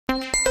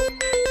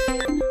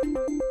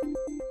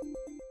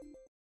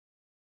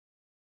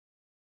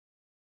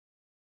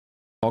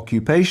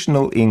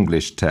Occupational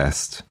English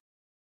Test.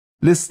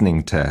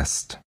 Listening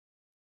Test.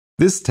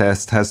 This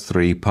test has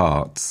 3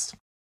 parts.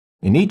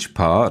 In each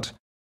part,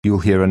 you'll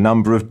hear a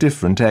number of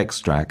different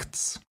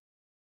extracts.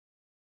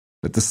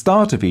 At the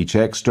start of each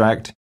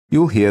extract,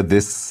 you'll hear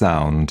this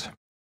sound.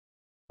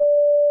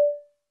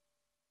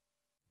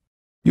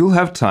 You'll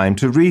have time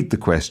to read the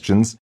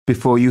questions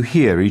before you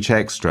hear each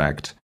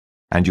extract,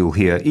 and you'll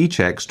hear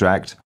each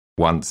extract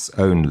once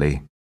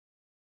only.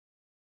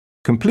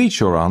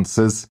 Complete your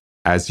answers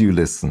as you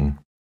listen.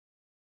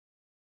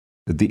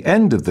 At the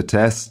end of the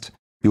test,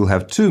 you'll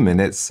have 2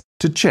 minutes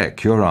to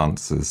check your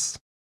answers.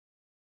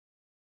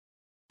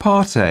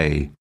 Part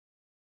A.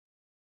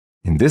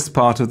 In this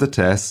part of the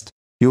test,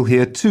 you'll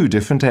hear 2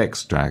 different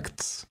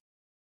extracts.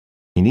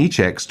 In each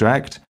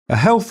extract, a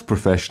health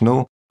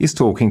professional is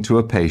talking to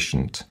a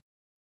patient.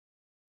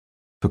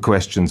 For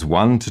questions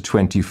 1 to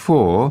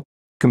 24,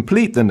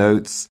 complete the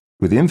notes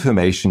with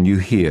information you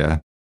hear.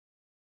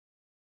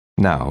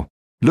 Now,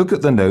 look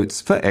at the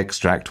notes for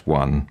extract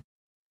 1.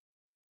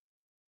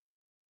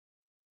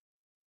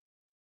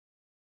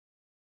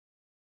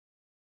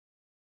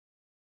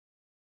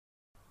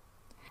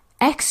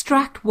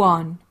 Extract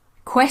 1.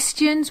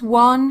 Questions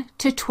 1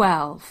 to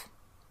 12.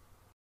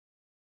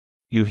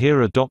 You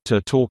hear a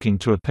doctor talking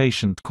to a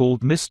patient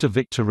called Mr.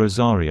 Victor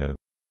Rosario.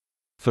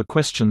 For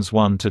questions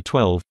 1 to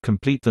 12,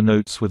 complete the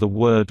notes with a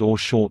word or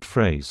short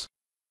phrase.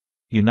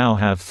 You now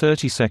have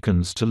 30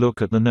 seconds to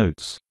look at the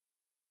notes.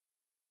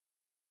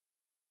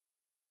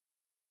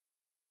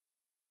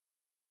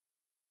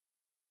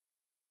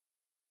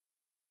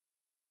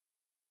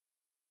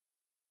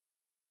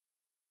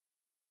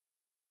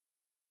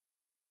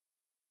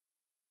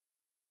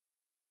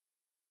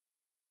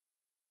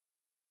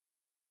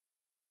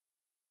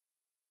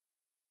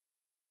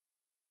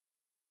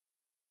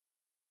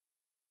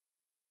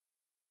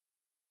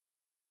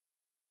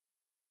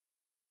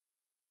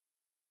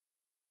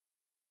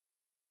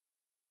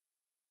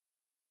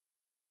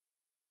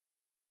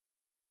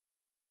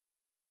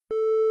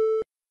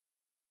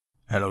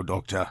 Hello,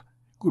 Doctor.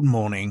 Good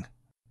morning.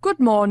 Good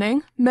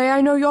morning. May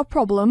I know your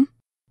problem?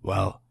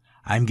 Well,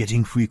 I'm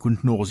getting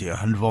frequent nausea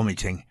and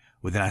vomiting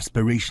with an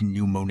aspiration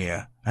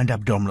pneumonia and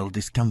abdominal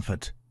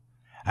discomfort.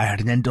 I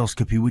had an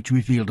endoscopy which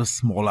revealed a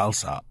small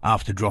ulcer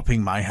after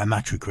dropping my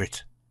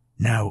hematocrit.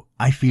 Now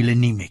I feel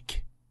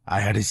anemic. I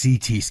had a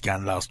CT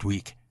scan last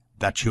week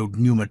that showed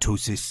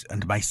pneumatosis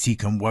and my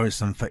cecum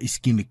worrisome for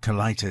ischemic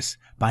colitis,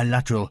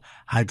 bilateral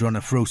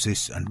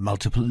hydronephrosis and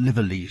multiple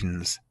liver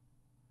lesions.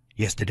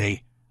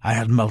 Yesterday, I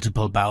had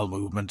multiple bowel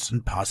movements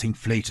and passing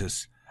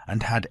flatus,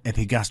 and had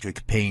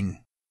epigastric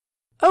pain.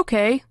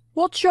 Okay,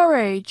 what's your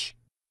age?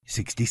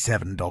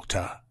 67,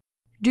 Doctor.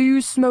 Do you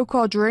smoke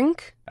or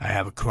drink? I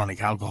have a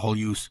chronic alcohol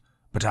use,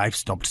 but I've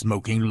stopped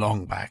smoking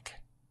long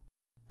back.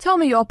 Tell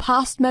me your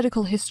past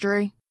medical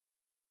history.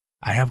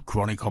 I have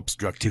chronic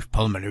obstructive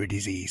pulmonary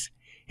disease,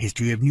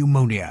 history of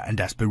pneumonia and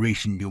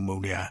aspiration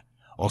pneumonia,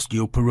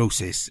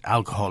 osteoporosis,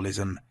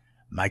 alcoholism,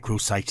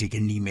 microcytic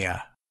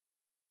anemia.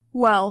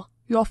 Well,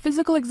 your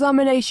physical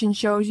examination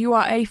shows you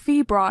are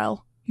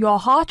afebrile. Your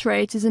heart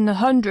rate is in the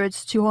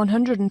hundreds to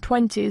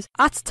 120s,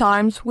 at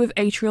times with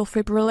atrial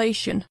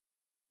fibrillation.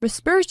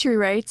 Respiratory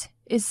rate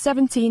is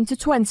 17 to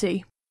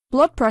 20.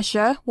 Blood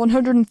pressure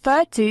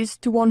 130s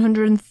to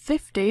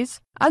 150s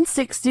and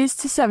 60s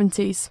to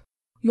 70s.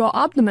 Your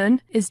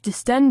abdomen is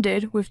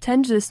distended with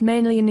tenderness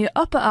mainly in the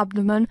upper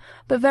abdomen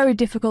but very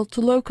difficult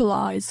to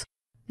localize.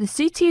 The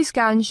CT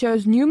scan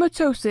shows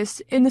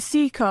pneumatosis in the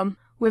cecum,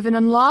 with an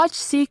enlarged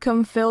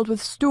cecum filled with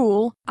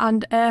stool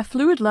and air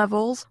fluid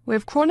levels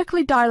with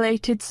chronically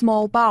dilated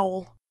small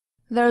bowel.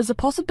 There is a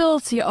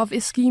possibility of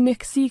ischemic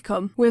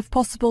cecum with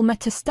possible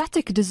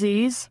metastatic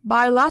disease,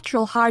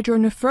 bilateral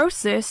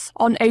hydronephrosis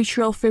on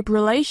atrial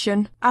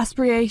fibrillation,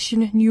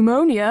 aspiration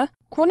pneumonia,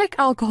 chronic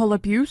alcohol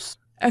abuse,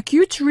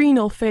 acute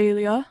renal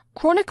failure,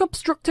 chronic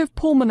obstructive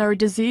pulmonary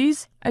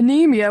disease,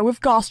 anemia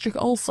with gastric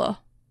ulcer.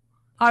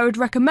 I would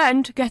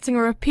recommend getting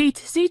a repeat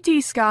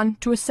CT scan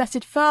to assess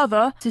it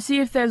further to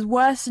see if there's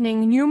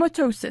worsening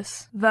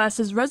pneumatosis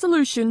versus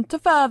resolution to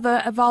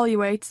further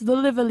evaluate the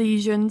liver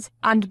lesions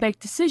and make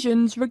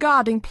decisions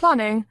regarding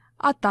planning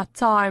at that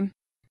time.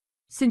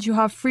 Since you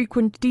have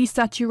frequent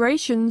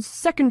desaturations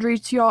secondary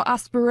to your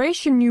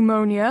aspiration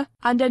pneumonia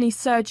and any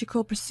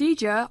surgical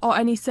procedure or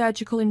any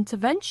surgical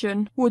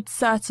intervention would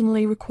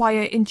certainly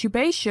require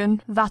intubation,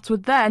 that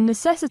would then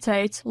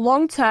necessitate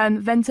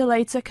long-term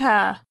ventilator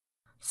care.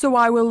 So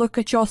I will look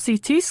at your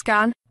CT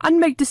scan and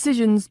make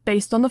decisions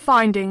based on the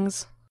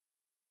findings.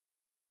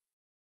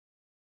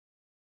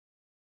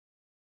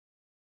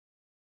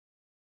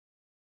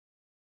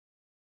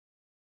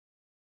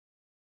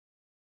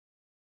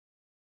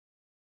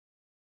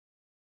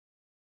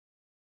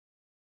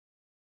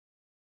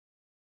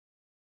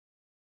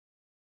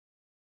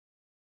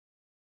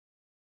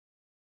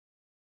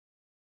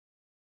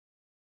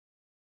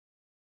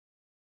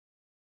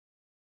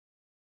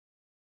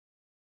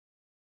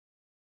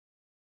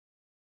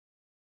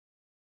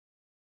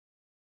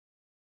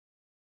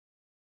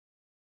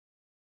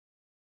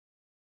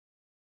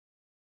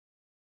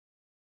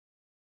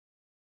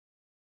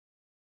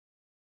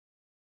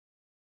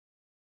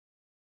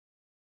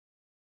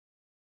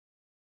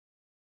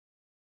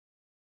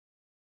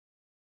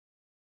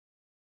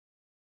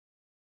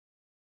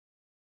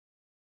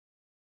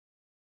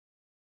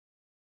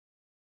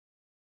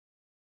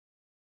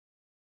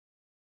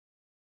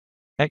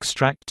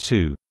 Extract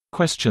 2.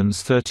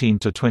 Questions 13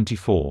 to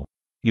 24.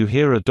 You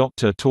hear a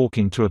doctor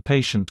talking to a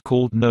patient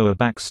called Noah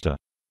Baxter.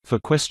 For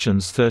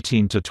questions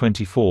 13 to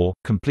 24,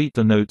 complete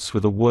the notes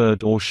with a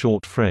word or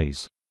short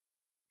phrase.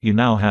 You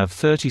now have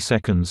 30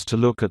 seconds to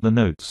look at the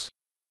notes.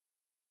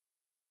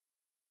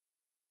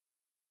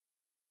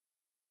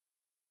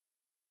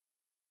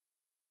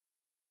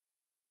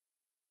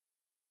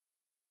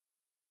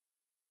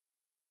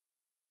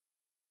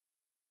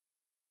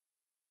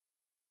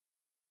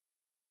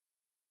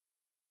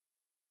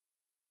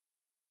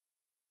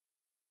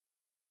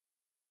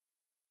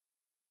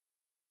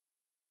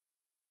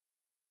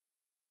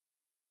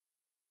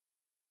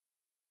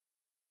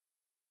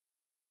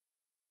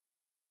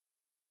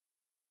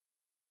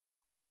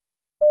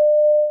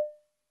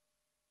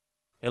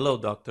 Hello,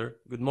 doctor.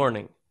 Good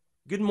morning.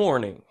 Good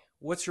morning.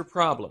 What's your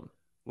problem?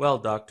 Well,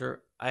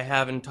 doctor, I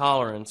have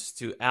intolerance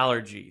to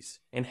allergies,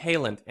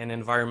 inhalant and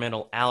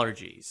environmental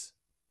allergies.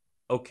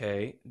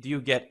 Okay, do you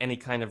get any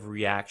kind of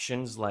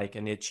reactions like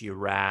an itchy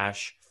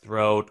rash,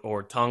 throat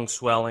or tongue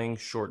swelling,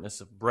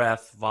 shortness of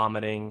breath,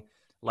 vomiting,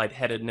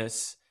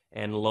 lightheadedness,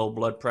 and low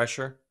blood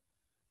pressure?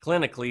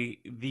 Clinically,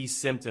 these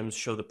symptoms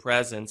show the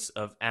presence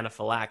of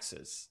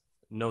anaphylaxis.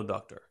 No,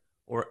 doctor.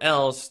 Or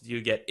else, do you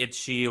get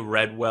itchy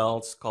red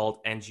welts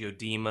called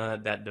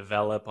angioedema that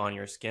develop on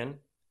your skin?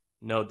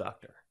 No,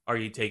 doctor. Are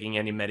you taking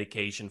any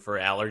medication for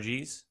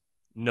allergies?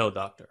 No,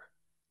 doctor.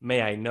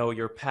 May I know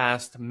your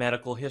past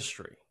medical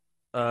history?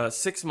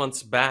 6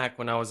 months back,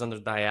 when I was under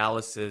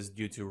dialysis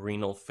due to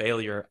renal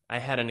failure, I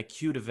had an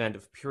acute event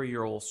of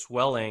perioral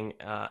swelling,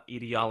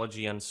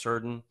 etiology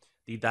uncertain.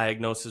 The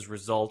diagnosis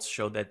results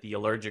showed that the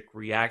allergic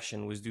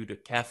reaction was due to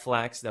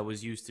Keflex that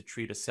was used to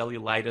treat a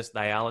cellulitis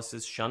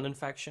dialysis shunt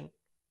infection.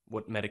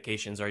 What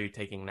medications are you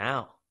taking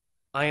now?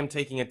 I am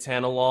taking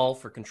atenolol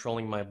for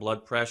controlling my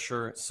blood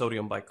pressure,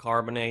 sodium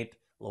bicarbonate,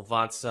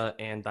 Lovatsa,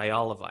 and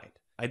Dialovite.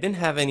 I didn't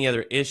have any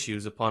other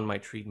issues upon my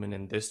treatment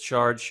and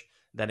discharge.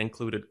 That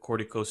included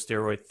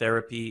corticosteroid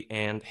therapy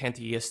and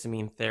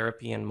antihistamine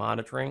therapy and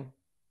monitoring.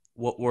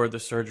 What were the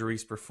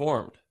surgeries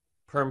performed?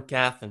 Perm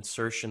cath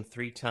insertion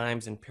 3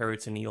 times in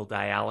peritoneal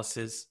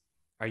dialysis.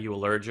 Are you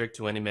allergic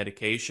to any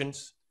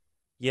medications?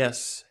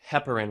 Yes,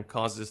 heparin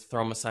causes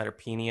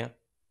thrombocytopenia.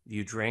 Do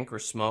you drink or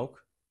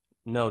smoke?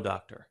 No,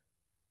 doctor.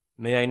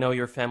 May I know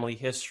your family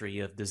history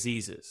of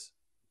diseases?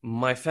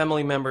 My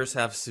family members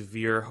have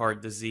severe heart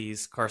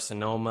disease,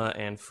 carcinoma,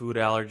 and food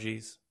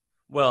allergies.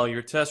 Well,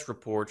 your test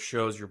report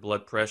shows your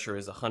blood pressure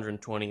is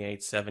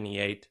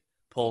 128/78,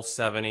 pulse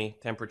 70,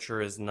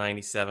 temperature is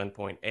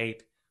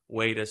 97.8,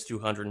 weight is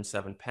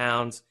 207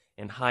 pounds,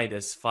 and height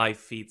is 5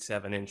 feet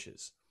 7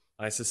 inches.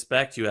 I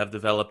suspect you have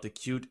developed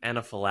acute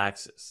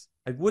anaphylaxis.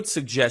 I would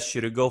suggest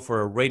you to go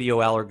for a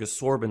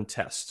radioallergosorbent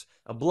test,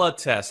 a blood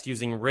test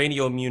using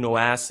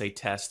radioimmunoassay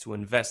test to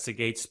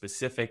investigate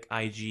specific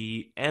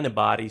IgE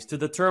antibodies to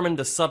determine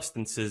the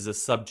substances the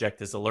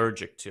subject is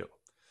allergic to.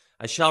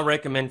 I shall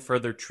recommend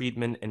further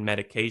treatment and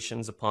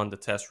medications upon the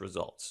test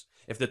results.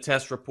 If the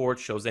test report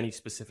shows any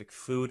specific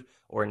food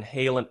or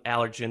inhalant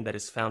allergen that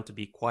is found to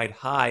be quite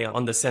high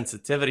on the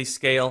sensitivity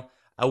scale,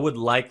 I would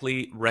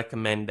likely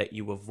recommend that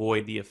you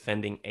avoid the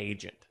offending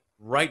agent.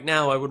 Right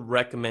now, I would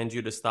recommend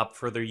you to stop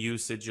further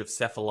usage of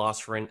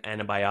cephalosporin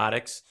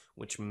antibiotics,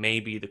 which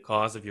may be the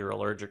cause of your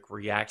allergic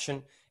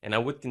reaction, and I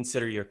would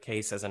consider your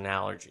case as an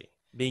allergy.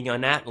 Being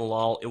on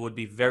atenolol, it would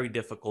be very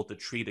difficult to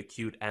treat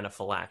acute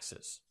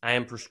anaphylaxis. I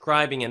am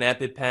prescribing an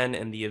EpiPen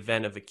in the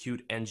event of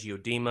acute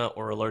angioedema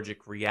or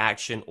allergic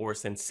reaction or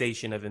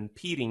sensation of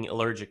impeding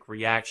allergic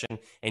reaction,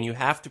 and you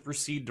have to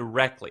proceed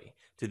directly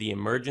to the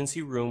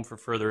emergency room for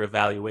further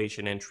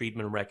evaluation and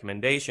treatment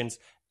recommendations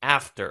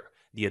after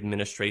the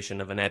administration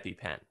of an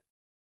EpiPen.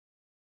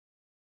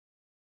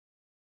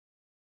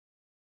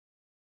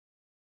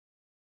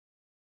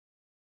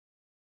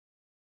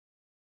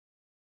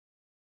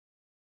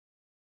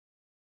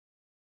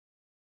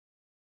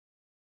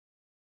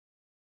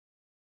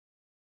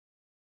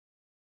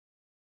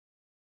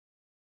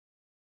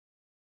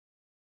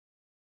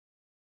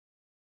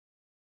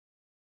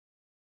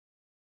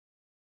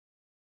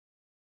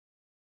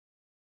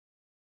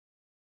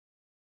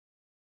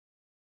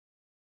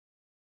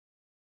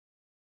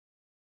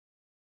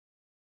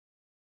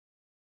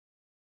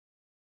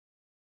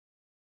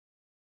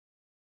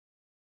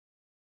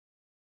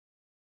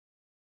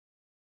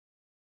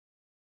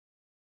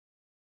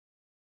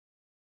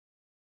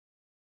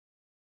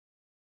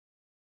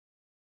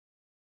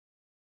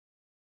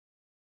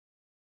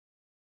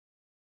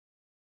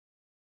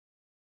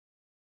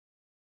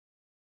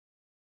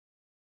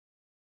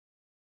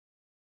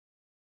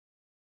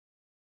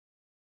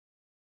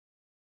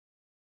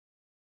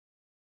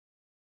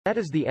 That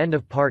is the end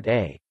of Part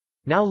A.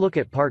 Now look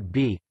at Part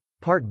B.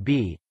 Part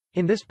B.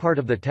 In this part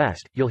of the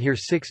test, you'll hear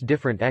 6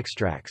 different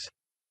extracts.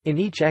 In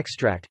each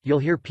extract, you'll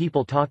hear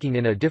people talking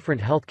in a different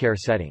healthcare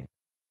setting.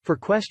 For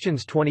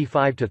questions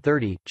 25 to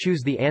 30,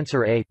 choose the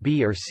answer A,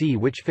 B or C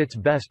which fits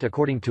best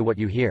according to what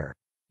you hear.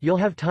 You'll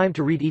have time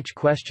to read each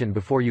question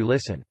before you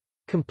listen.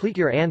 Complete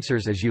your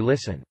answers as you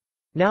listen.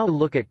 Now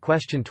look at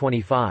question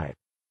 25.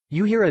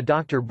 You hear a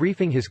doctor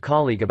briefing his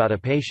colleague about a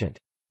patient.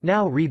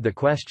 Now read the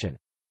question.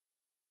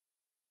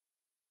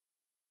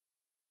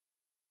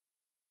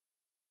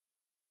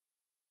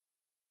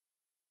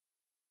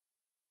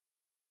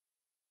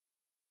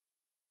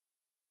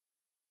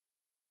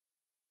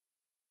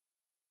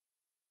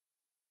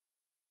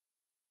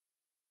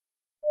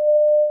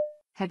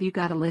 Have you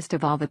got a list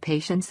of all the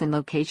patients and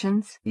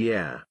locations?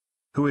 Yeah.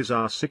 Who is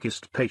our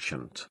sickest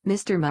patient?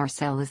 Mr.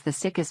 Marcel is the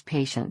sickest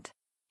patient.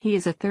 He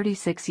is a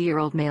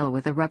 36-year-old male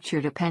with a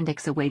ruptured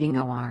appendix awaiting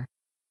OR.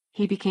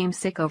 He became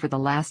sick over the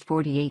last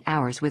 48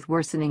 hours with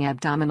worsening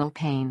abdominal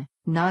pain,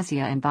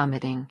 nausea and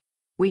vomiting.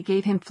 We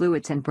gave him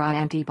fluids and brought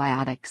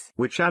antibiotics.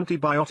 Which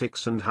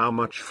antibiotics and how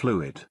much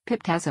fluid?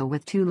 Piptazo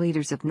with 2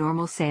 liters of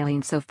normal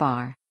saline so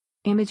far.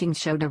 Imaging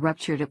showed a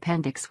ruptured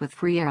appendix with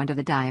free air under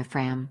the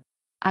diaphragm.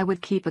 I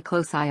would keep a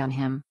close eye on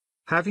him.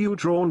 Have you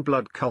drawn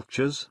blood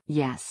cultures?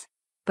 Yes.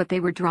 But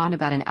they were drawn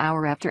about an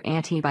hour after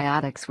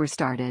antibiotics were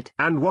started.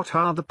 And what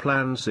are the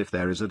plans if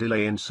there is a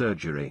delay in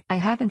surgery? I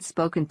haven't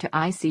spoken to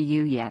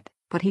ICU yet,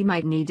 but he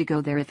might need to go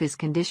there if his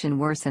condition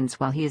worsens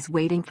while he is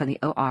waiting for the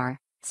OR.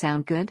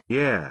 Sound good?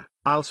 Yeah,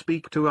 I'll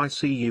speak to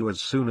ICU as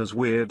soon as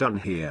we're done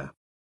here.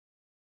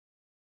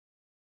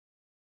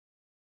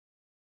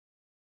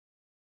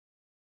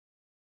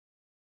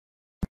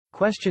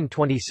 Question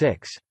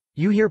 26.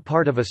 You hear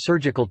part of a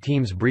surgical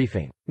team's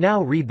briefing.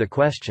 Now read the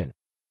question.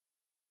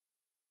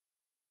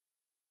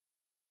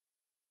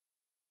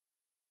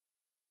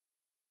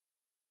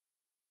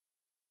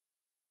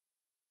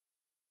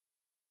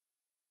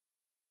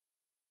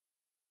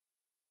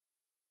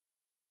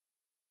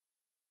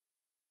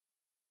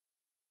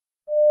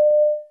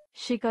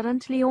 She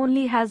currently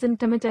only has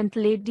intermittent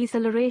late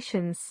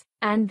decelerations,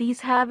 and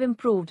these have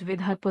improved with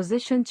her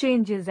position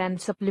changes and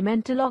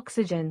supplemental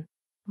oxygen.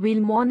 We'll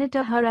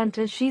monitor her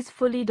until she's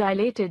fully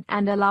dilated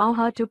and allow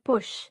her to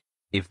push.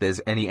 If there's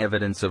any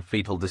evidence of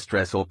fetal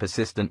distress or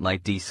persistent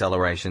late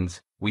decelerations,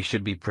 we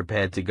should be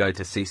prepared to go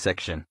to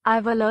C-section.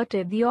 I've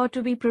alerted the OR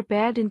to be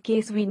prepared in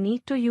case we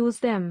need to use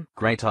them.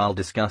 Great, I'll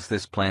discuss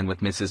this plan with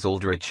Mrs.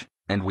 Aldrich,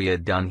 and we are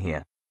done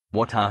here.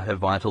 What are her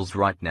vitals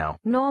right now?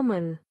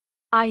 Normal.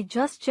 I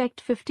just checked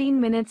 15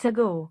 minutes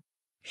ago.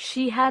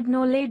 She had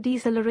no late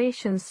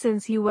decelerations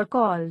since you were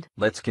called.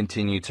 Let's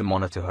continue to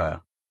monitor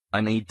her.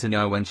 I need to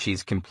know when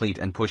she's complete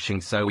and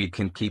pushing so we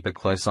can keep a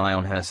close eye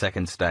on her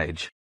second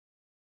stage.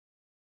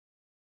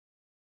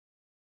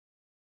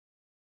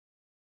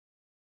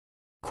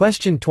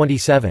 Question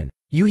 27.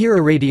 You hear a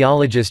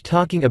radiologist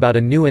talking about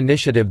a new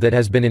initiative that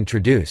has been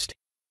introduced.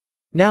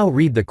 Now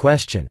read the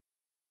question.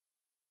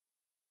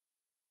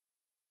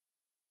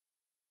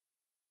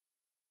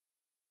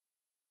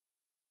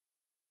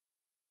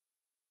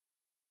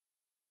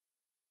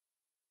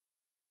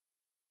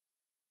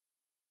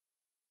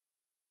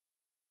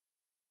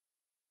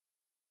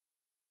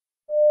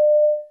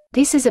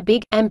 This is a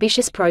big,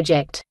 ambitious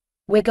project.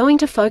 We're going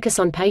to focus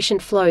on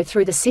patient flow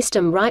through the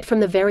system right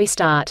from the very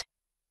start.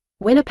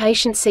 When a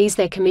patient sees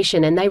their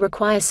commission and they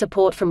require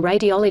support from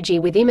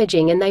radiology with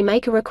imaging and they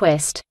make a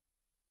request,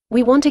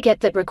 we want to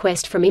get that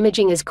request from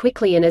imaging as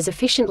quickly and as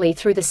efficiently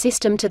through the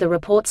system to the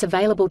reports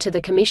available to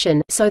the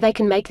commission, so they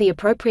can make the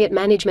appropriate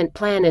management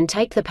plan and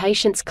take the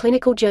patient's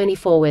clinical journey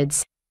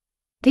forwards.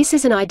 This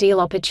is an ideal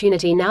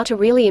opportunity now to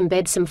really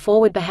embed some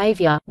forward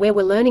behavior, where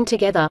we're learning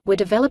together, we're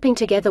developing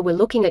together, we're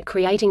looking at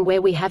creating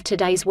where we have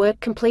today's work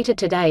completed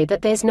today,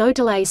 that there's no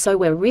delay, so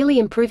we're really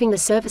improving the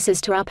services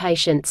to our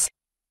patients.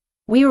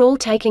 We are all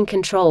taking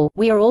control,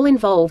 we are all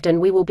involved, and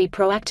we will be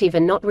proactive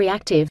and not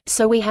reactive,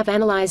 so we have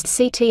analyzed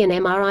CT and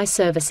MRI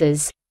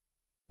services.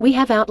 We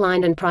have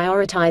outlined and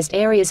prioritized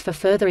areas for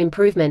further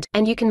improvement,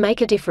 and you can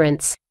make a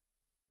difference.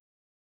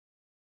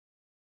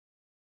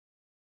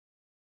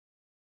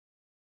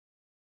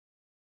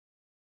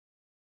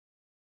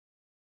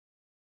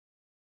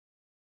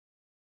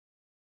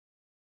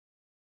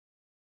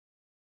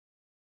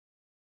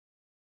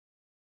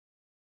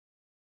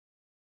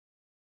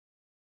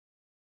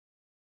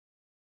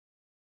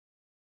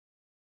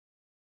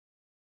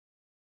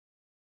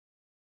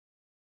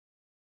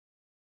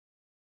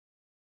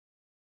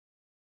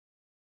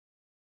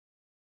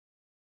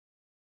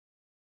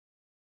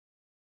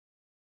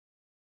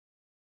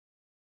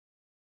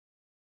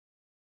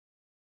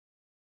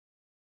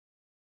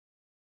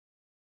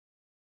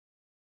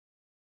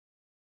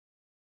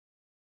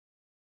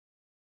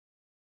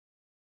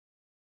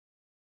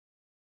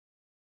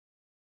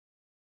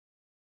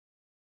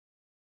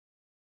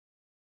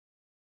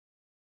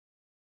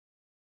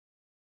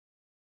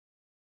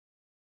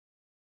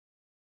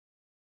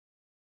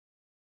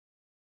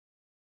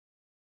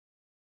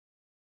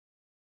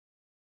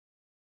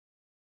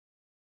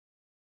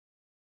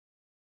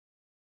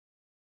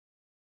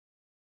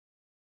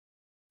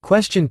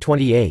 Question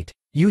 28.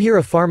 You hear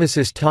a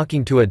pharmacist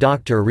talking to a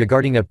doctor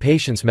regarding a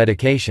patient's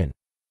medication.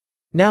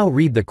 Now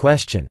read the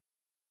question.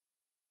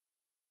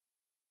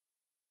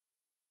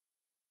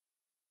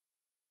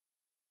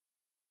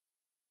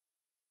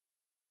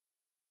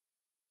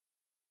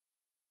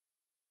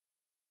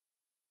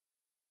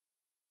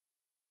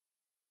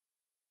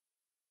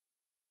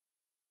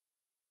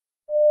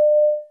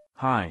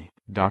 Hi,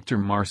 Dr.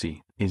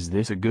 Marcy, is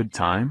this a good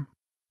time?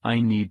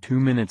 I need 2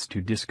 minutes to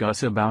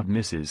discuss about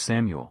Mrs.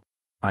 Samuel.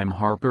 I'm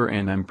Harper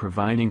and I'm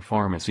providing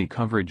pharmacy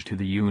coverage to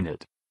the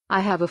unit. I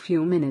have a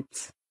few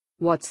minutes.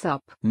 What's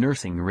up?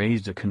 Nursing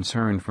raised a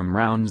concern from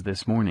rounds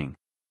this morning.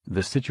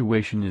 The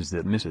situation is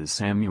that Mrs.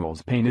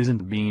 Samuel's pain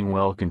isn't being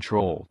well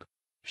controlled.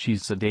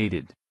 She's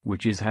sedated,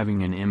 which is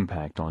having an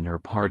impact on her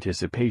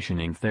participation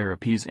in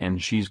therapies, and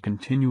she's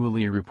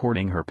continually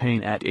reporting her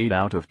pain at 8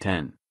 out of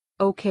 10.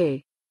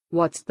 Okay.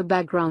 What's the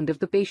background of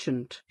the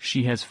patient?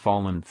 She has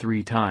fallen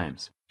 3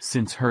 times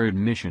since her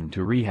admission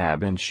to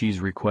rehab, and she's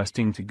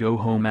requesting to go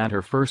home at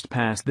her first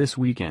pass this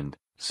weekend,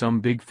 some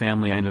big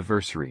family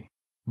anniversary.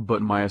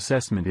 But my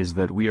assessment is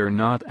that we are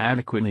not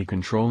adequately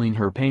controlling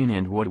her pain,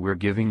 and what we're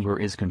giving her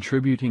is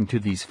contributing to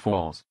these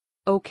falls.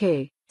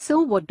 Okay,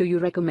 so what do you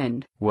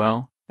recommend?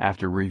 Well,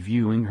 after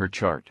reviewing her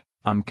chart,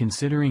 I'm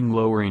considering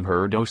lowering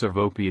her dose of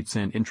opiates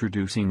and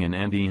introducing an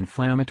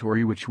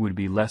anti-inflammatory which would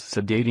be less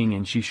sedating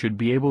and she should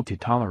be able to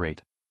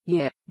tolerate.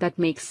 Yeah, that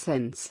makes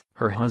sense.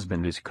 Her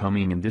husband is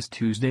coming in this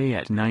Tuesday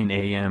at 9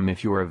 a.m.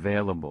 if you're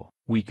available.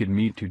 We could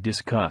meet to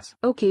discuss.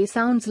 Okay,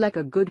 sounds like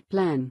a good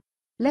plan.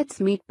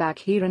 Let's meet back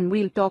here and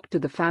we'll talk to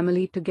the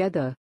family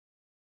together.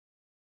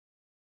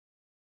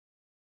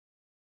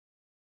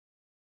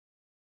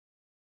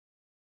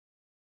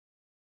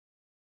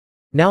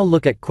 Now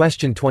look at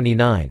question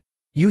 29.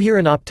 You hear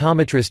an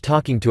optometrist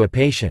talking to a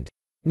patient.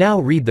 Now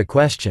read the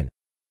question.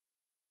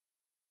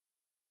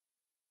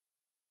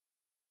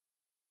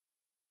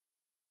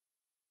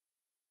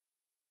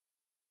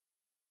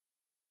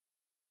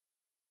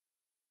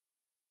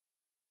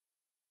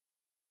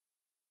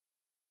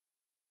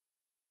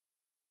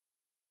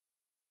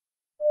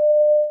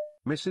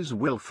 Mrs.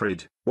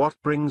 Wilfred, what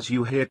brings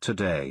you here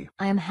today?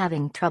 I am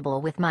having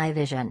trouble with my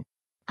vision.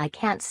 I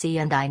can't see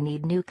and I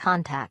need new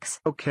contacts.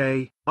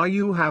 Okay, are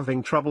you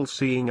having trouble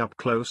seeing up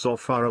close or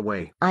far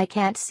away? I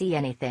can't see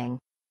anything.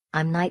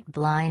 I'm night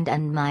blind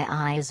and my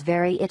eyes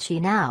very itchy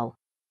now.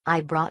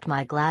 I brought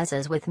my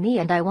glasses with me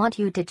and I want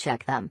you to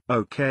check them.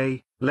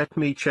 Okay, let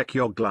me check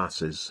your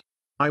glasses.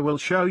 I will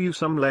show you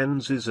some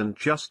lenses and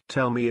just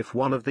tell me if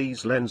one of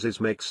these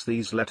lenses makes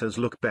these letters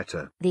look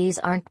better. These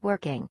aren't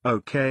working.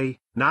 Okay,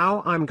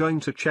 now I'm going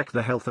to check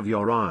the health of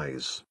your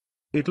eyes.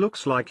 It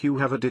looks like you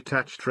have a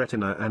detached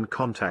retina and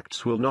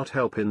contacts will not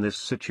help in this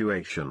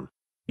situation.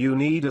 You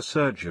need a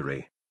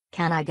surgery.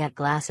 Can I get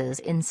glasses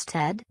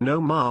instead? No,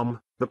 ma'am.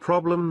 The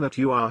problem that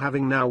you are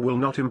having now will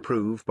not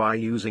improve by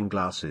using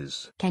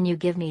glasses. Can you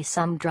give me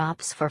some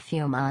drops for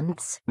few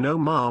months? No,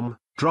 ma'am.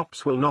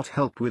 Drops will not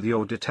help with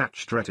your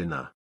detached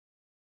retina.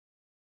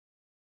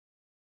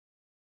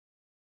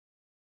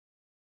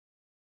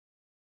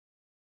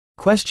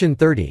 Question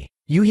 30.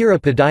 You hear a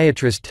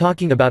podiatrist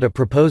talking about a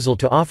proposal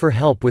to offer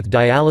help with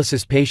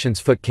dialysis patients'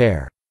 foot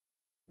care.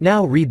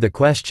 Now read the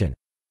question.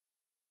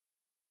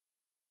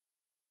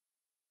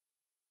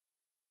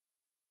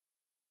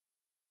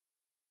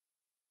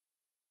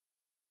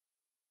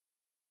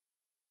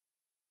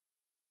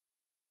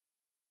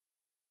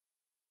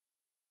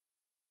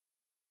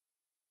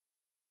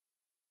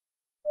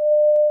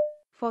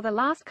 For the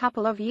last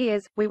couple of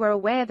years, we were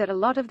aware that a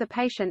lot of the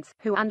patients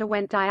who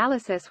underwent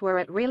dialysis were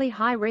at really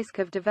high risk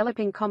of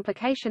developing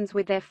complications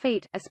with their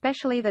feet,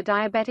 especially the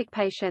diabetic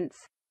patients.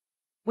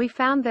 We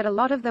found that a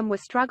lot of them were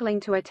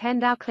struggling to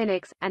attend our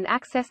clinics and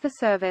access the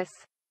service.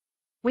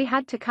 We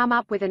had to come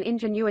up with an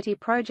ingenuity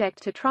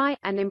project to try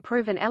and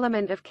improve an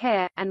element of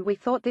care, and we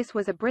thought this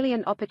was a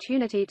brilliant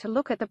opportunity to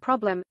look at the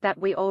problem that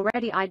we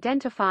already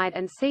identified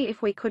and see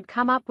if we could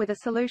come up with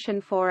a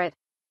solution for it.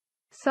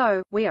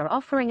 So, we are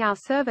offering our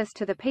service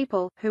to the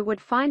people who would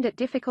find it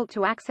difficult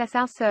to access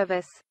our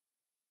service.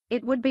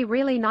 It would be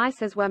really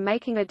nice as we're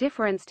making a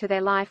difference to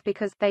their life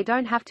because they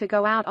don't have to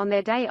go out on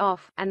their day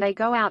off, and they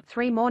go out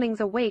 3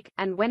 mornings a week,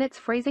 and when it's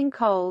freezing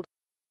cold.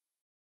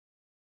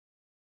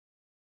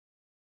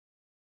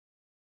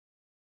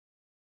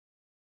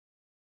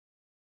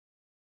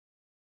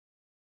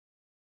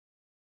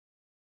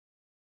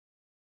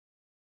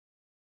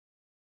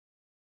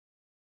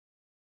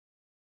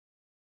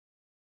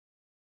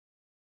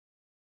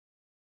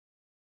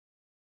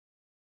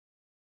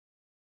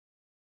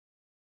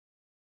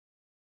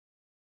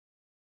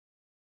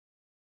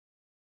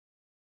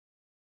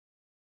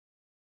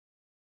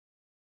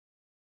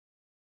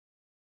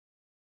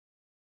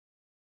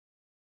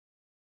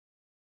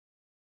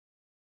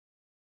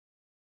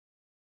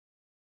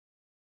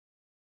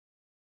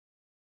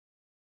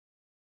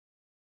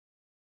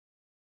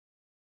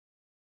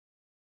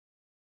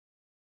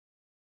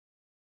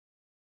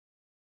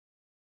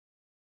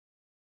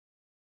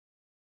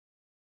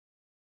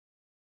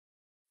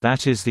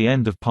 That is the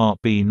end of Part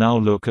B. Now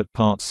look at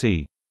Part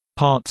C.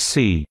 Part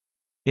C.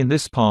 In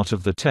this part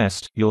of the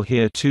test, you'll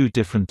hear 2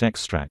 different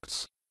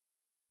extracts.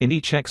 In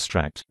each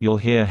extract, you'll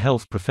hear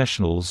health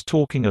professionals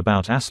talking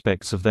about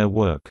aspects of their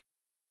work.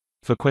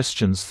 For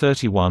questions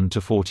 31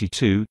 to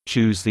 42,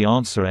 choose the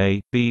answer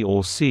A, B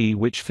or C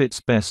which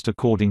fits best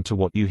according to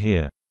what you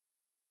hear.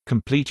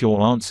 Complete your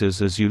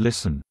answers as you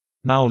listen.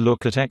 Now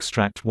look at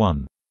Extract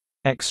 1.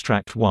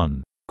 Extract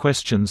 1.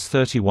 Questions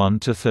 31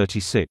 to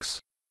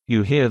 36.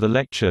 You hear the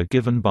lecture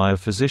given by a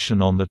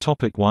physician on the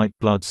topic white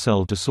blood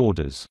cell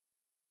disorders.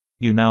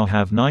 You now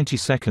have 90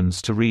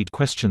 seconds to read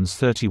questions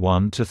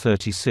 31 to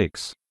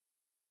 36.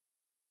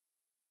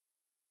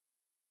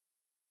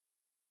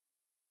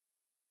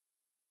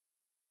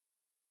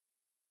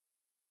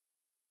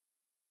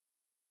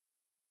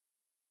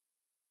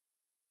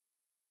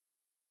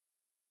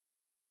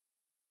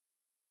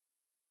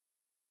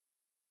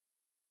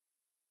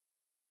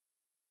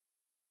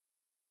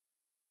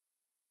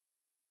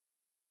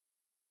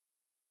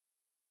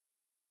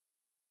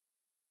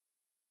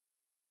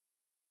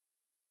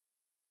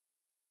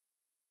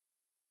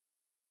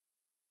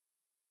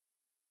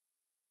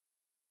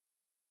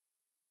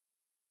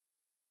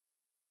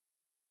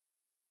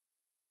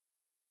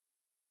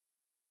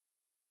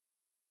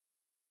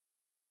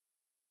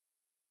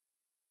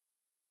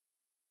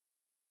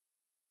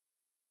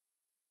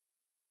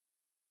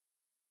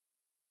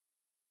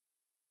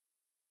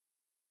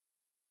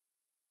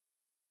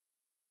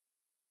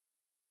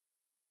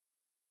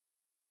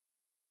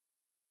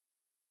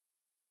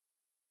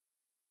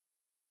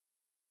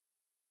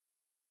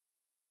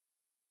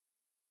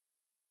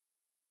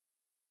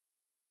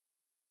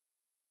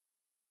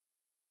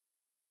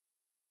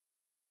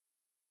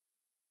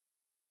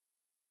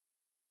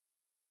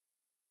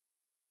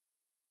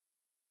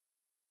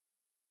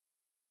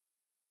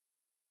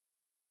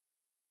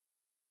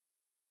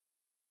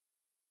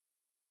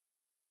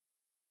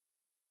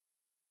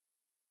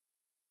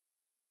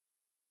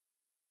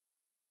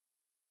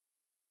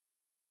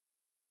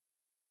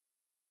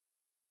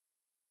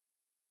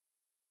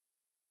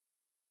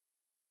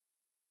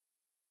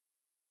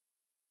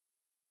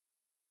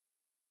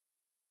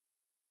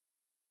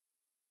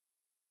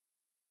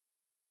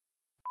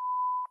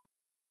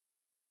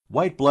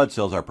 White blood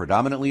cells are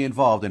predominantly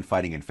involved in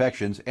fighting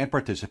infections and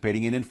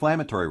participating in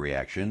inflammatory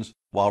reactions,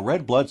 while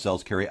red blood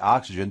cells carry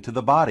oxygen to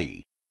the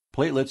body.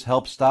 Platelets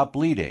help stop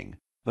bleeding.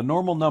 The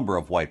normal number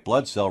of white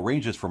blood cell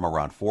ranges from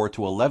around 4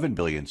 to 11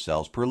 billion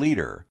cells per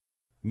liter.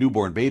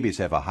 Newborn babies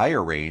have a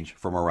higher range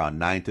from around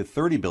 9 to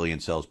 30 billion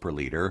cells per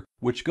liter,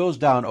 which goes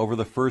down over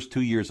the first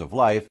 2 years of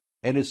life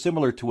and is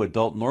similar to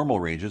adult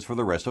normal ranges for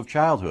the rest of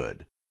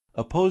childhood.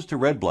 Opposed to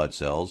red blood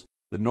cells,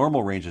 the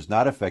normal range is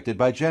not affected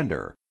by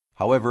gender.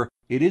 However,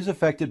 it is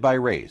affected by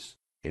race.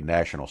 In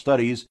national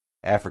studies,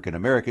 African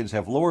Americans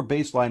have lower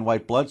baseline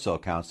white blood cell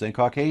counts than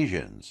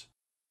Caucasians.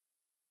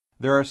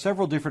 There are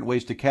several different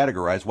ways to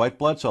categorize white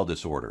blood cell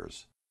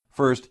disorders.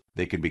 First,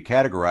 they can be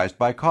categorized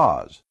by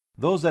cause,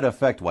 those that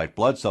affect white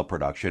blood cell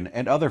production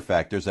and other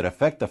factors that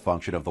affect the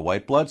function of the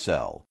white blood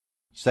cell.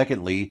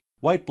 Secondly,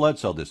 white blood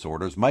cell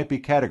disorders might be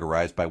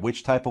categorized by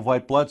which type of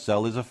white blood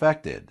cell is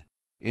affected.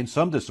 In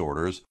some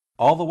disorders,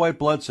 all the white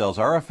blood cells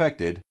are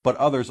affected, but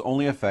others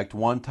only affect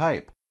one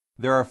type.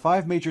 There are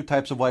 5 major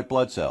types of white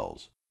blood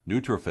cells: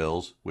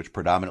 neutrophils, which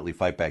predominantly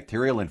fight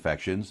bacterial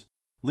infections;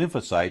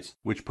 lymphocytes,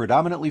 which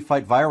predominantly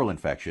fight viral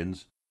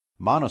infections;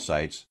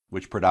 monocytes,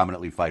 which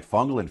predominantly fight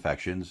fungal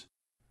infections;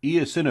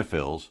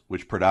 eosinophils,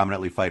 which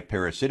predominantly fight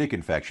parasitic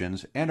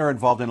infections and are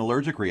involved in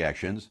allergic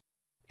reactions;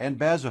 and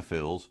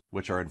basophils,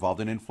 which are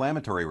involved in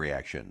inflammatory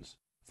reactions.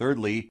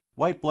 Thirdly,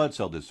 white blood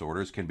cell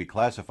disorders can be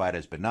classified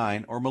as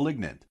benign or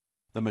malignant.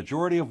 The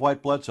majority of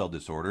white blood cell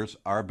disorders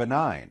are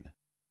benign.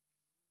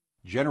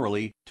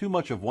 Generally, too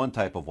much of one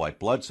type of white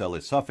blood cell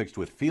is suffixed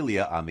with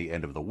philia on the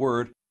end of the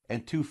word,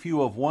 and too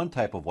few of one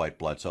type of white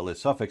blood cell is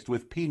suffixed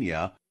with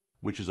pinia,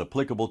 which is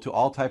applicable to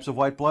all types of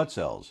white blood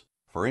cells.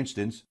 For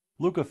instance,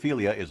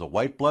 leukophilia is a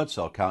white blood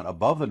cell count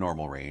above the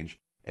normal range,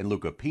 and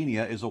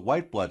leukopenia is a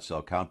white blood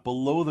cell count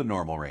below the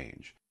normal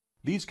range.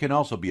 These can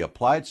also be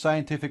applied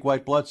scientific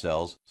white blood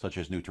cells, such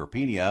as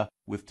neutropenia,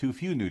 with too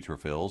few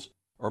neutrophils,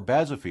 or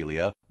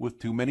basophilia, with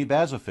too many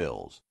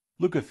basophils.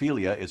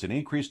 Leukophilia is an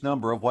increased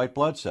number of white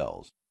blood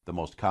cells. The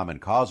most common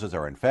causes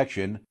are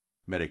infection,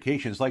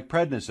 medications like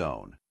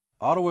prednisone.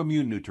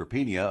 Autoimmune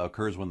neutropenia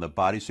occurs when the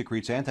body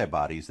secretes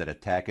antibodies that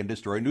attack and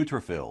destroy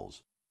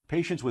neutrophils.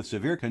 Patients with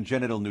severe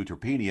congenital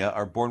neutropenia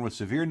are born with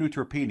severe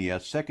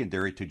neutropenia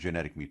secondary to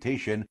genetic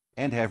mutation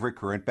and have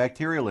recurrent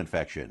bacterial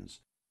infections.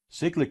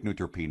 Cyclic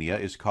neutropenia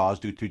is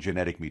caused due to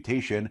genetic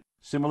mutation,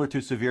 similar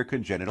to severe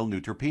congenital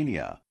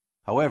neutropenia.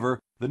 However,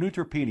 the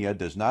neutropenia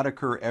does not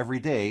occur every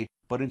day,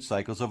 but in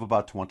cycles of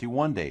about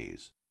 21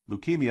 days.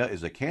 Leukemia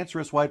is a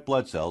cancerous white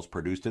blood cells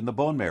produced in the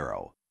bone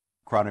marrow.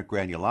 Chronic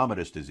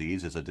granulomatous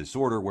disease is a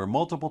disorder where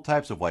multiple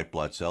types of white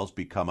blood cells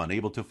become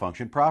unable to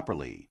function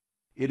properly.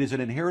 It is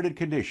an inherited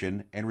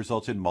condition and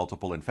results in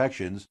multiple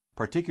infections,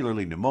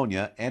 particularly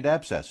pneumonia and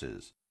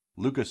abscesses.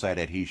 Leukocyte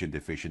adhesion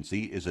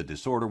deficiency is a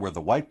disorder where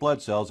the white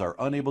blood cells are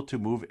unable to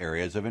move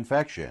areas of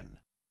infection.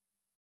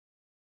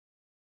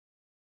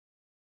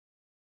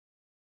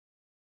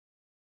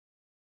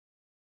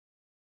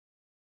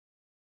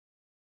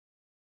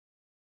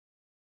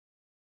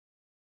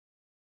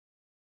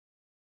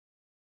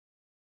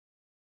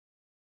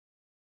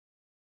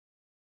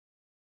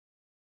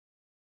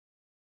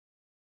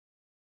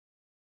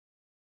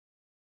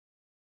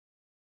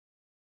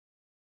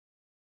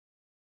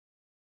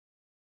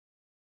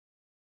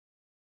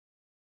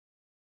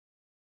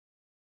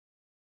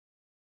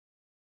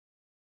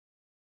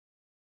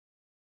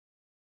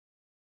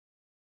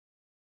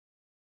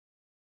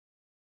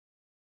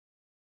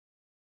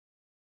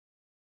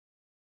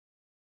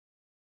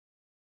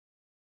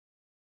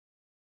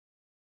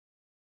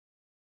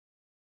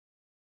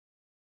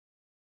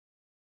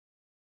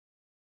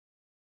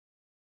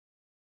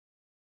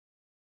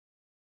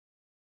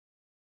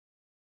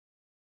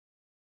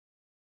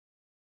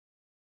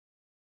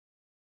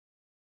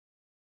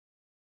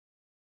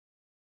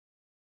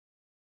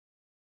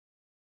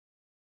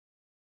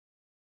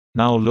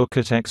 Now look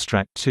at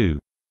Extract 2.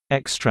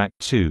 Extract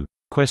 2,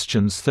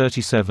 questions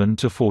 37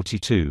 to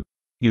 42.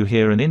 You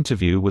hear an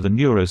interview with a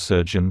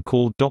neurosurgeon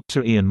called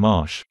Dr. Ian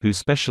Marsh, who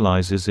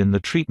specializes in the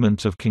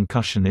treatment of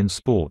concussion in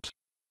sport.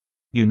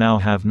 You now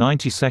have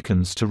 90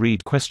 seconds to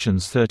read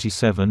questions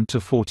 37 to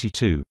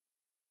 42.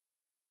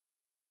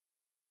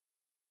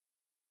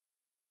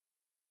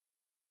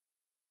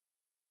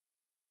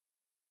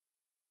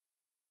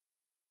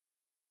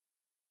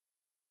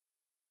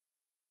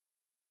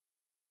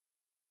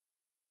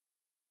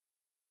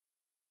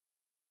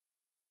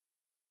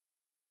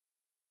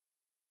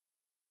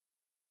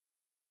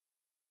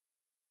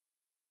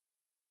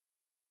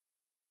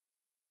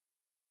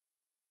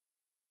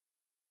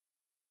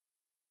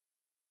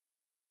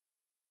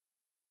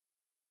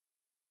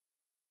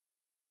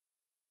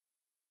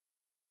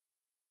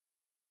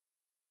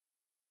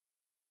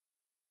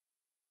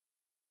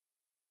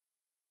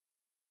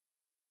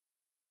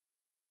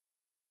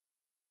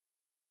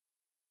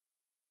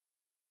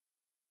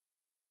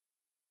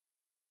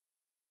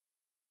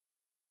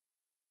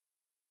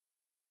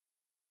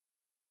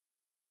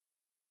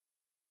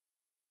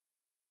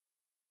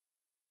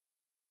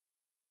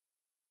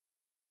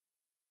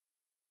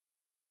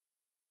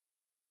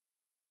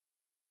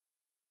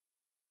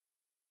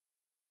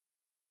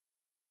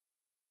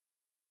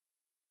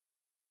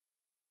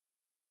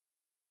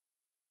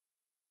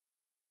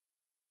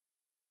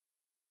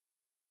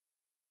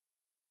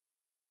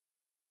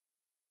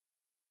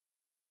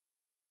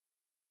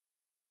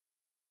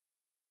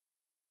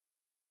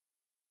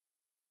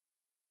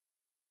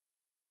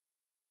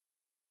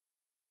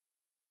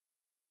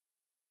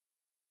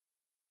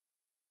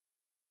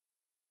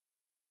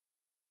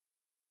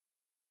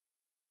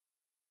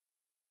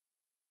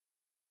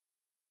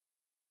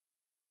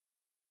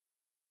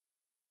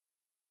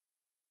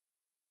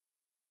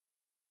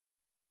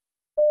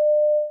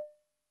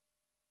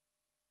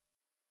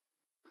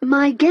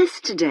 My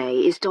guest today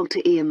is Dr.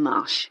 Ian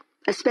Marsh,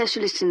 a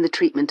specialist in the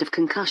treatment of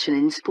concussion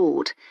in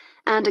sport,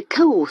 and a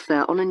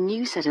co-author on a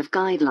new set of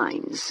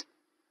guidelines.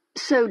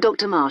 So,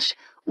 Dr. Marsh,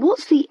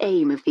 what's the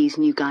aim of these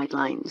new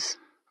guidelines?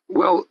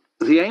 Well,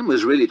 the aim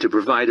was really to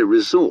provide a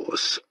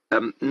resource,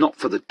 not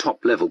for the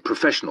top-level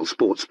professional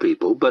sports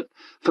people, but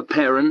for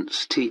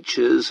parents,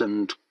 teachers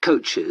and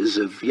coaches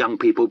of young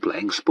people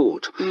playing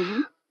sport.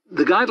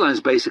 The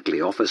guidelines basically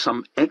offer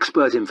some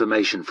expert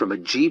information from a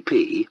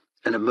GP,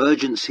 an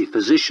emergency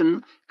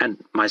physician,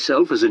 and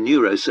myself as a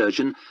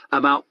neurosurgeon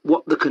about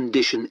what the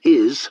condition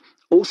is,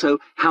 also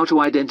how to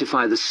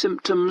identify the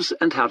symptoms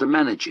and how to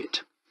manage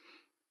it.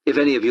 If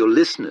any of your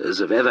listeners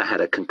have ever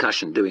had a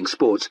concussion doing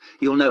sports,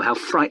 you'll know how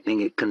frightening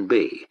it can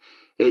be.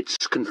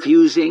 It's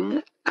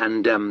confusing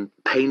and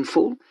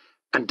painful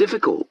and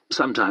difficult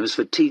sometimes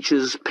for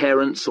teachers,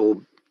 parents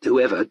or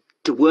whoever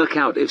to work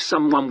out if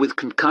someone with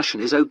concussion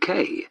is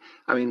okay.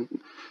 I mean,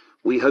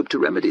 we hope to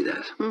remedy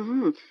that.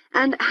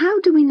 And how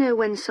do we know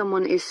when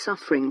someone is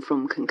suffering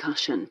from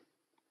concussion?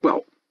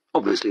 Well,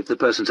 obviously if the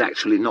person's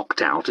actually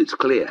knocked out, it's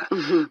clear.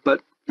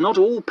 But not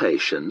all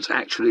patients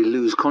actually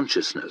lose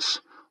consciousness.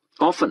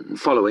 Often,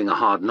 following a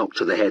hard knock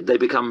to the head, they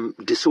become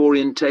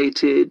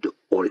disorientated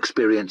or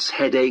experience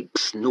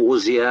headaches,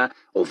 nausea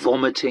or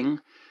vomiting.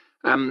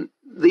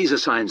 These are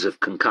signs of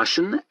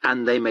concussion,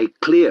 and they may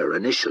clear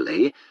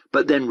initially,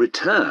 but then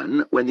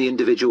return when the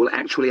individual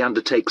actually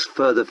undertakes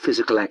further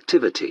physical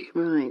activity,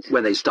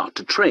 when they start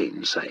to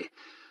train, say.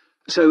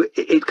 So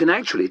it can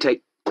actually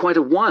take quite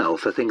a while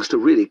for things to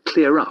really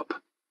clear up.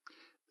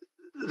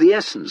 The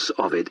essence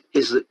of it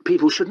is that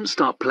people shouldn't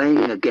start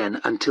playing again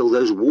until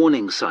those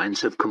warning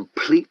signs have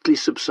completely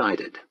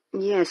subsided.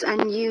 Yes,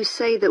 and you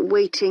say that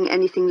waiting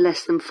anything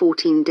less than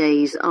 14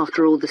 days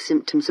after all the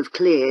symptoms have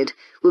cleared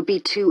would be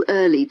too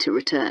early to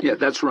return. Yeah,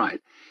 that's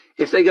right.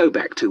 If they go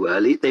back too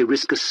early, they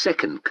risk a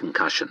second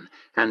concussion,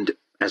 and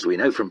as we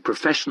know from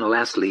professional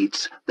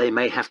athletes, they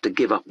may have to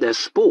give up their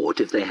sport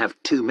if they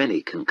have too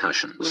many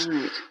concussions.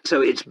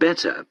 So it's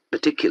better,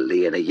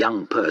 particularly in a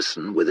young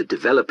person with a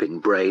developing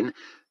brain,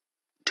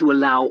 to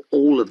allow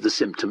all of the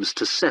symptoms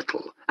to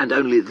settle, and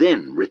only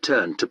then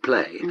return to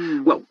play.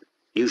 Well,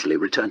 usually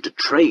return to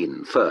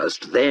train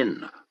first,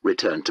 then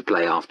return to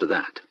play after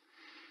that.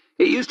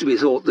 It used to be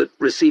thought that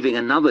receiving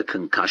another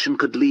concussion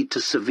could lead to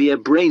severe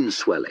brain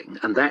swelling,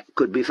 and that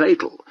could be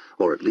fatal,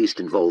 or at least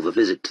involve a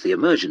visit to the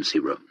emergency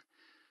room.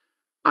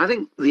 I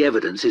think the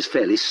evidence is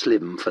fairly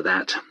slim for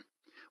that.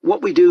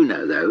 What we do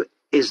know, though,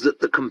 is that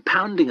the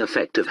compounding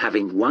effect of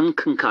having one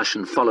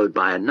concussion followed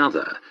by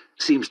another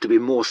seems to be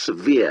more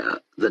severe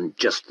than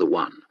just the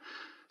one.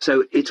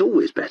 So it's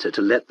always better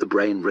to let the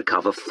brain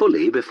recover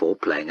fully before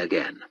playing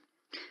again.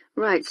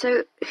 Right,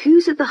 so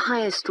who's at the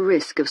highest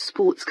risk of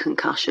sports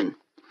concussion?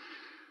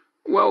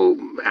 Well,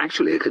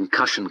 actually a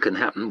concussion can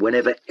happen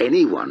whenever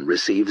anyone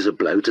receives a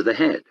blow to the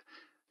head.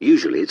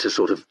 Usually it's a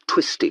sort of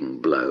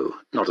twisting blow,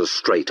 not a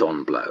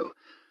straight-on blow.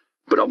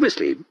 But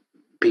obviously,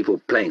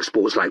 people playing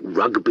sports like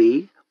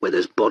rugby, where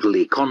there's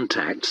bodily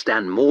contact,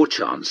 stand more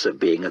chance of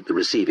being at the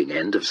receiving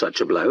end of such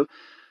a blow.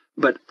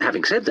 But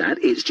having said that,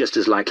 it's just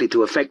as likely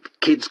to affect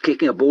kids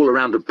kicking a ball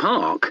around a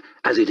park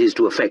as it is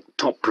to affect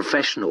top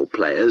professional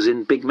players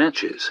in big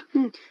matches.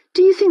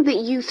 Do you think that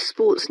youth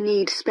sports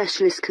need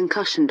specialist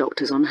concussion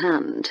doctors on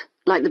hand,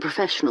 like the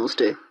professionals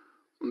do?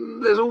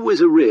 There's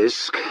always a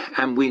risk,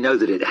 and we know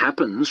that it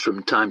happens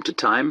from time to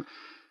time.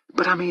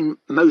 But I mean,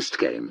 most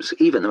games,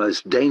 even the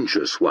most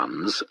dangerous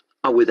ones,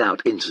 are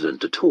without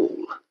incident at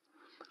all.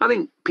 I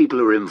think people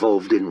who are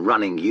involved in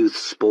running youth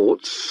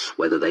sports,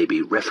 whether they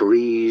be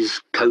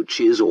referees,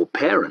 coaches or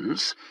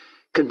parents,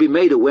 can be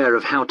made aware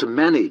of how to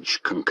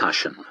manage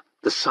concussion,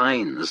 the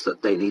signs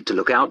that they need to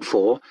look out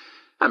for,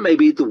 and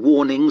maybe the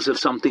warnings of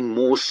something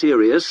more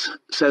serious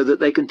so that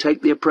they can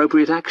take the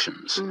appropriate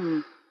actions.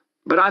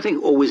 But I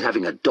think always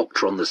having a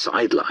doctor on the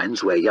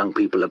sidelines where young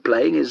people are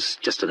playing is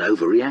just an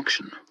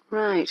overreaction.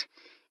 Right.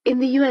 In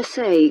the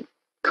USA,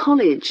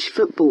 college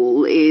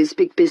football is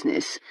big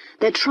business.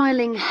 They're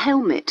trialling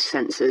helmet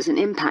sensors and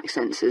impact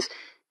sensors.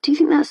 Do you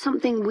think that's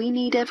something we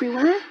need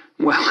everywhere?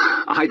 Well,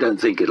 I don't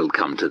think it'll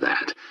come to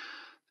that.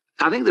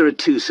 I think there are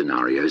two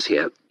scenarios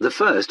here. The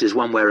first is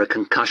one where a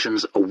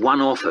concussion's a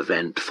one-off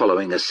event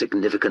following a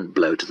significant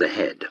blow to the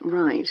head.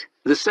 Right.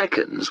 The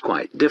second's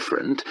quite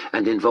different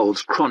and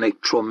involves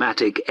chronic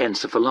traumatic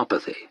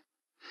encephalopathy.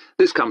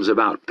 This comes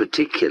about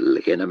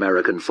particularly in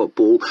American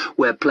football,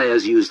 where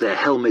players use their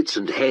helmets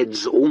and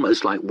heads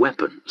almost like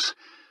weapons.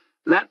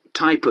 That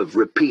type of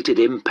repeated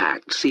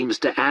impact seems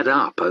to add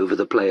up over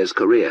the player's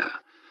career.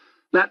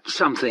 That's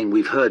something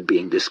we've heard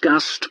being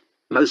discussed,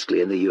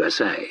 mostly in the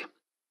USA.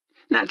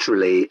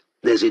 Naturally,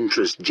 there's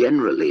interest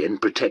generally in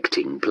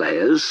protecting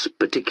players,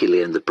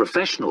 particularly in the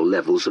professional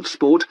levels of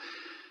sport,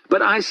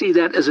 but I see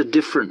that as a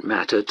different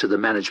matter to the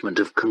management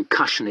of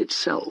concussion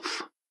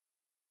itself.